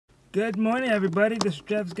Good morning, everybody. This is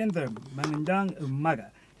Travis Ginther. Magandang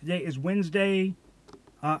umaga. Today is Wednesday,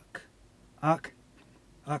 October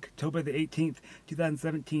the 18th,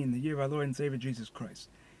 2017, the year of our Lord and Savior Jesus Christ.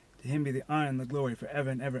 To him be the honor and the glory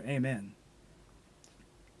forever and ever. Amen.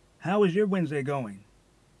 How is your Wednesday going?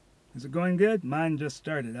 Is it going good? Mine just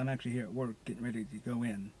started. I'm actually here at work getting ready to go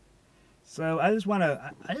in. So I just want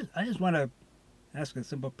to ask a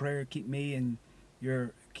simple prayer. Keep me and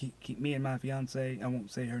my fiance. I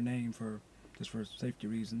won't say her name for safety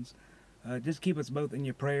reasons. Just keep us both in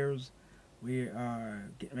your prayers. We are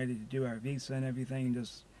getting ready to do our visa and everything.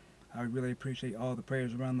 I would really appreciate all the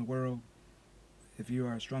prayers around the world. If you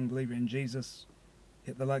are a strong believer in Jesus,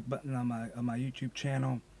 hit the like button on my YouTube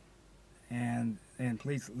channel, and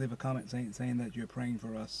please leave a comment saying that you're praying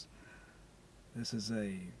for us. It's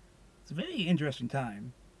a very interesting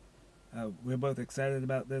time. We're both excited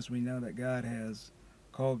about this. We know that God has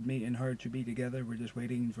called me and her to be together. We're just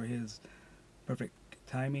waiting for His perfect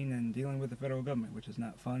timing and dealing with the federal government, which is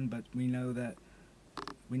not fun. But we know that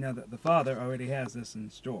the Father already has this in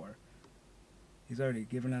store. He's already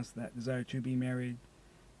given us that desire to be married.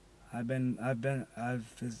 I've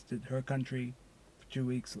visited her country for 2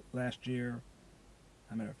 weeks last year.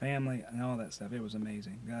 I met her family and all that stuff. It was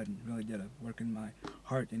amazing. God really did a work in my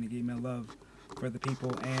heart, and He gave me a love for the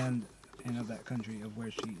people and of that country of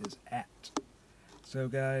where she is at. So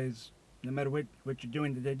guys, no matter what you're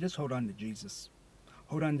doing today, just hold on to Jesus.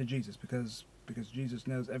 Hold on to Jesus because Jesus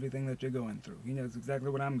knows everything that you're going through. He knows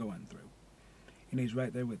exactly what I'm going through. And He's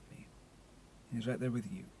right there with me. And He's right there with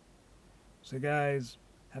you. So guys,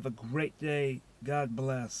 have a great day. God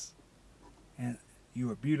bless. And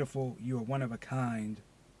you are beautiful. You are one of a kind.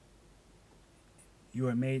 You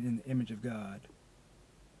are made in the image of God.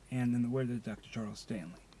 And in the words of Dr. Charles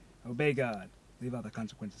Stanley, obey God. Leave all the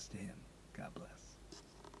consequences to Him. God bless.